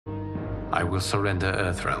I will surrender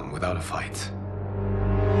Earthrealm without a fight.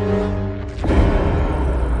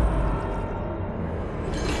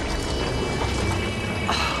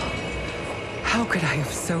 How could I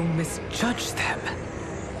have so misjudged them?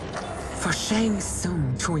 For Shang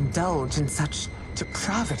Tsung to indulge in such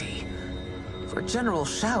depravity, for General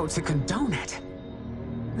Shao to condone it,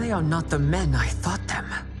 they are not the men I thought them.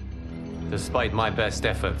 Despite my best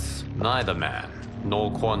efforts, neither man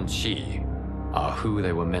nor Quan Chi are who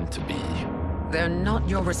they were meant to be. They're not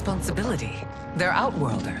your responsibility. They're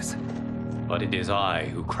Outworlders. But it is I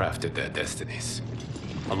who crafted their destinies,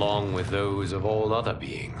 along with those of all other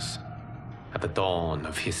beings, at the dawn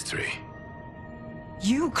of history.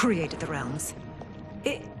 You created the realms.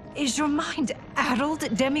 Is your mind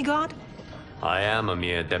addled, demigod? I am a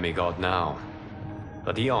mere demigod now,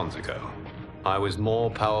 but eons ago, I was more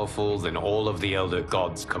powerful than all of the Elder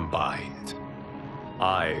Gods combined.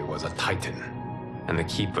 I was a Titan, and the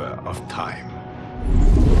Keeper of Time.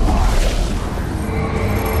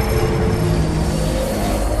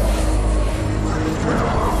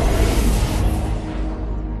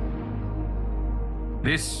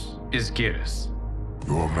 This is Geras.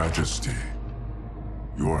 Your Majesty,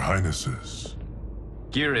 Your Highnesses.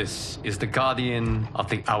 Geras is the guardian of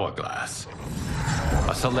the Hourglass,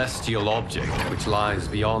 a celestial object which lies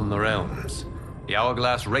beyond the realms. The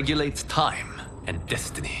Hourglass regulates time and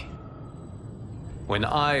destiny. When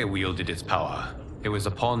I wielded its power, it was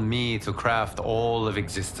upon me to craft all of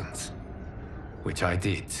existence, which I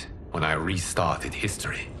did when I restarted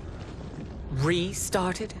history.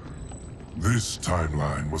 Restarted? This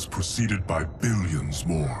timeline was preceded by billions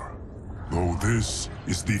more. Though this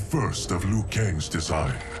is the first of Liu Kang's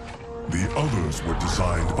design, the others were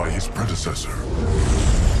designed by his predecessor.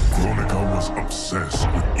 Kronika was obsessed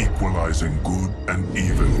with equalizing good and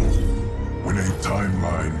evil. When a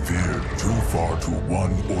timeline veered too far to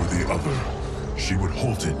one or the other, she would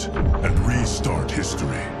halt it and restart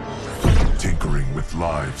history, tinkering with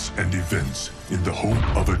lives and events in the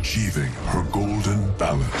hope of achieving her golden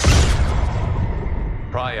balance.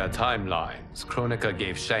 Prior timelines, Kronika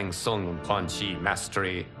gave Shang Tsung and Quan Chi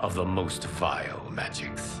mastery of the most vile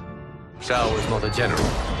magics. Shao was not a general,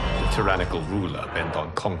 a tyrannical ruler bent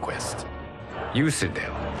on conquest. You,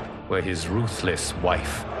 Sindel, were his ruthless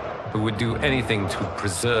wife, who would do anything to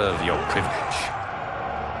preserve your privilege.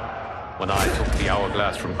 When I took the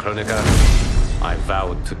Hourglass from Kronika, I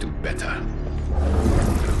vowed to do better.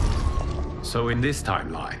 So in this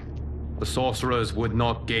timeline, the sorcerers would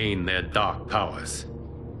not gain their dark powers.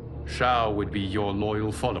 Shao would be your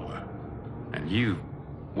loyal follower, and you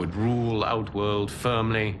would rule Outworld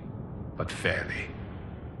firmly, but fairly.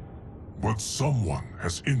 But someone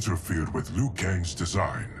has interfered with Liu Kang's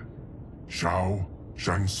design. Shao,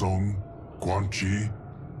 Shang Tsung, Quan Chi,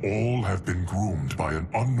 all have been groomed by an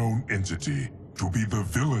unknown entity to be the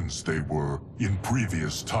villains they were in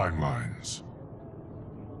previous timelines.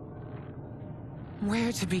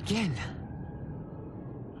 Where to begin?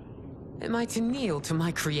 Am I to kneel to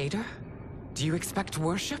my creator? Do you expect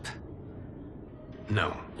worship?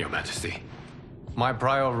 No, Your Majesty. My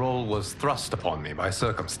prior role was thrust upon me by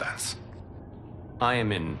circumstance. I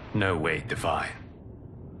am in no way divine.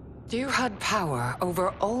 You had power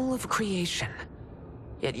over all of creation,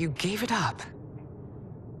 yet you gave it up.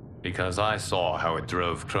 Because I saw how it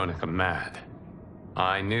drove Kronika mad.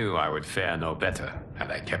 I knew I would fare no better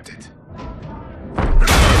had I kept it.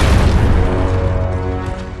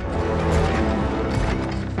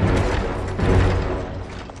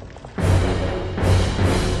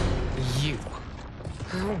 You.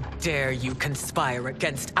 How dare you conspire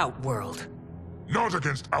against Outworld? Not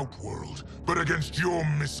against Outworld, but against your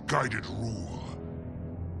misguided rule.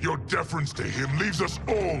 Your deference to him leaves us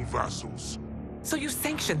all vassals. So you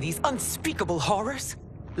sanction these unspeakable horrors?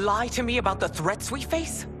 Lie to me about the threats we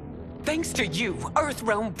face? Thanks to you,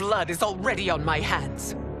 Earthrealm blood is already on my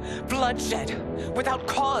hands. Bloodshed, without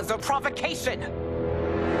cause or provocation.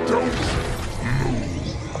 Don't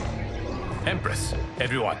move. Empress,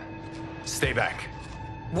 everyone, stay back.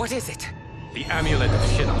 What is it? The Amulet of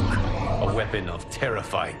Shinnok, a weapon of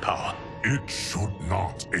terrifying power. It should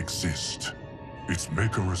not exist. Its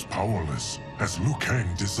maker is powerless, as Liu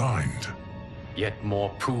Kang designed. Yet more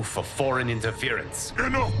proof of foreign interference.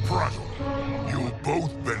 Enough prattle! You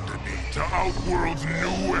both bend a knee to Outworld's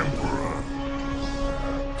new emperor.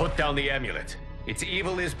 Put down the amulet. Its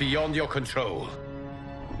evil is beyond your control.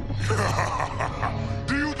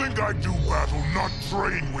 Do you think I do battle not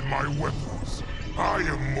trained with my weapons? I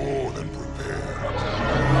am more than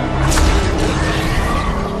prepared.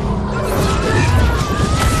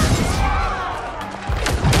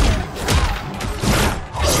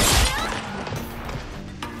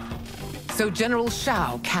 So General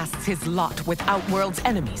Shao casts his lot with Outworld's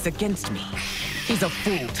enemies against me. He's a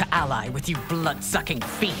fool to ally with you blood-sucking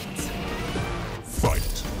fiends. Fight.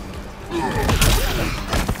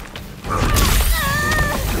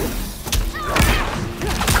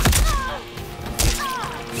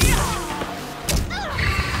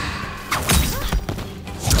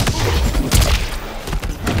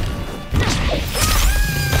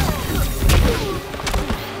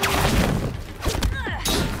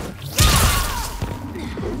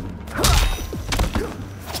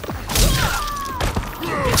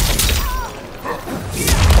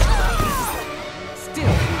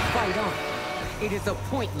 It is a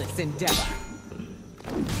pointless endeavor.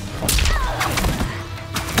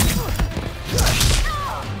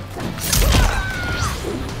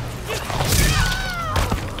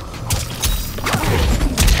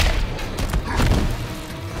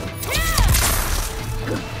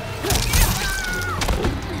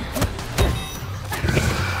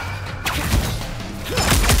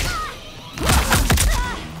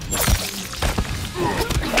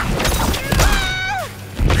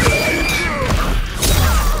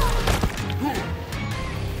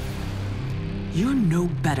 You're no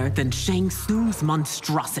better than Shang Tsung's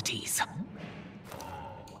monstrosities.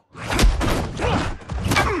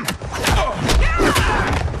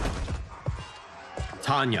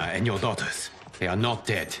 Tanya and your daughters. They are not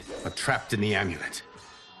dead, but trapped in the amulet.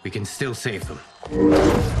 We can still save them.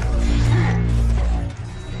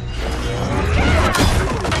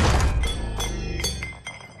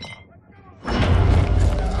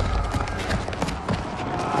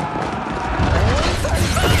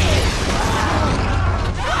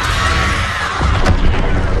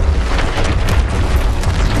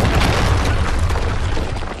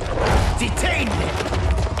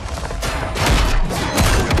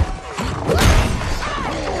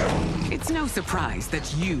 Surprised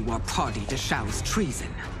that you are party to Shao's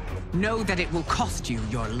treason. Know that it will cost you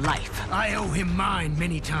your life. I owe him mine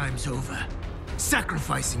many times over.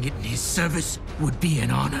 Sacrificing it in his service would be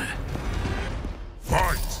an honor.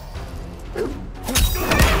 Fight!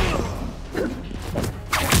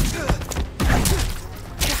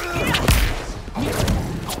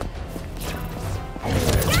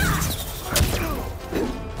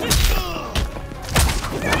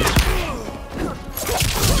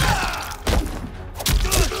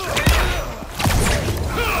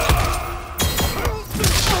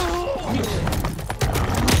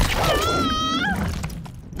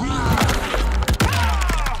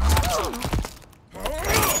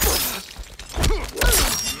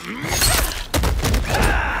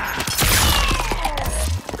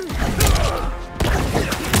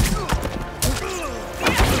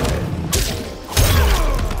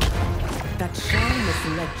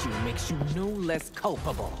 Makes you no less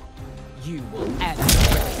culpable. You will add to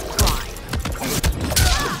this crime.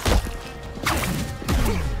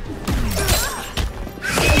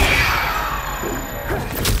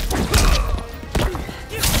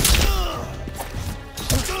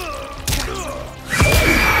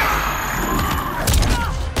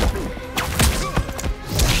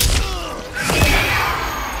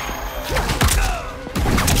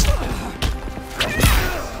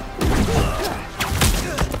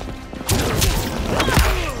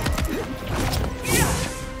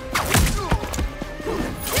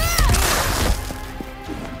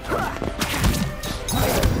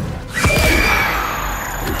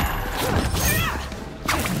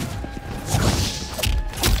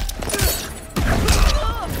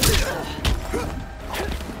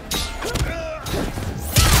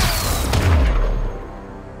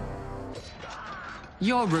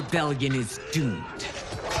 Your rebellion is doomed.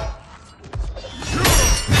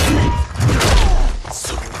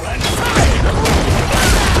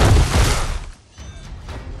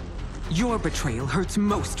 Your betrayal hurts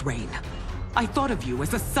most, Rain. I thought of you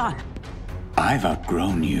as a son. I've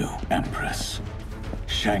outgrown you, Empress.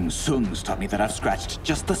 Shang Tsung's taught me that I've scratched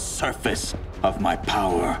just the surface of my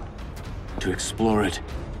power. To explore it,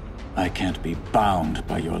 I can't be bound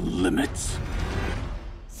by your limits.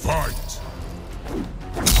 Fight!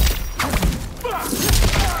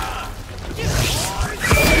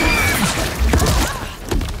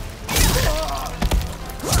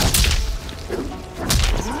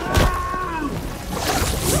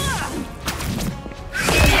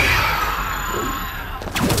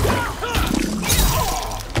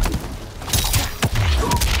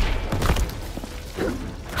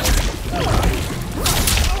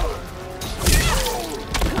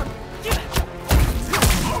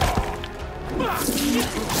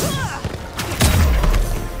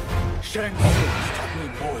 Shang Tsung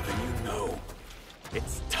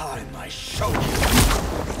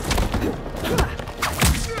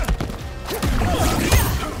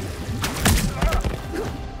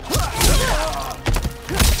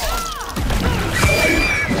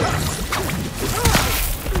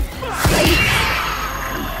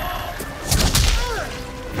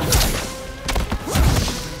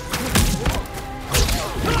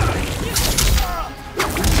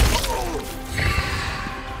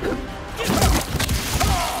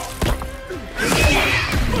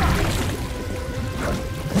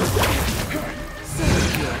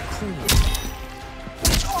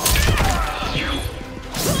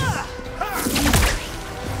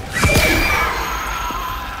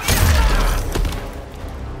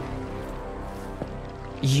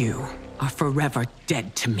forever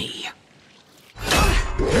dead to me.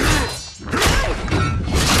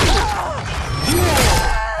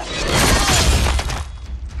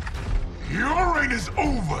 Your reign is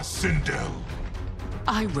over, Sindel.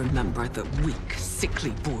 I remember the weak, sickly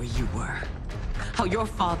boy you were. How your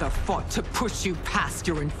father fought to push you past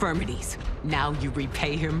your infirmities. Now you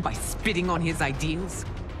repay him by spitting on his ideals?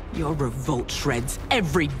 Your revolt shreds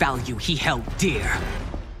every value he held dear.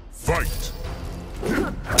 Fight! You've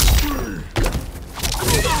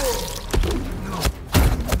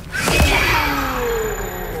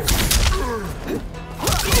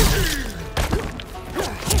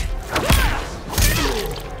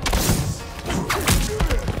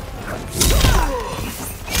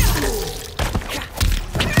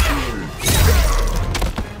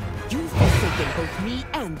forsaken both me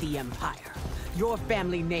and the Empire. Your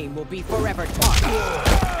family name will be forever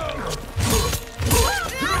tarnished.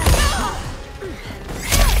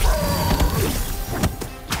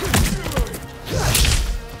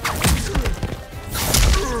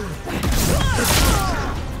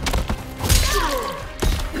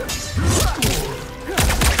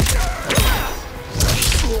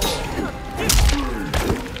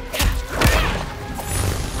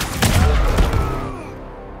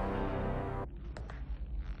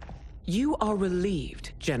 You are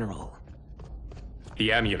relieved, General.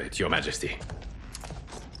 The amulet, Your Majesty.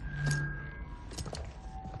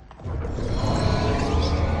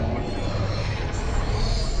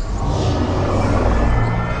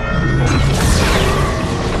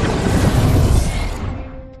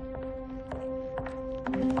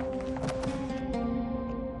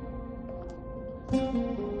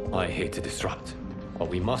 I hate to disrupt, but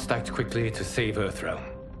we must act quickly to save Earthrealm.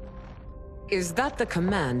 Is that the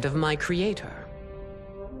command of my creator?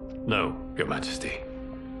 No, Your Majesty.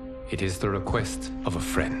 It is the request of a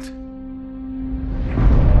friend.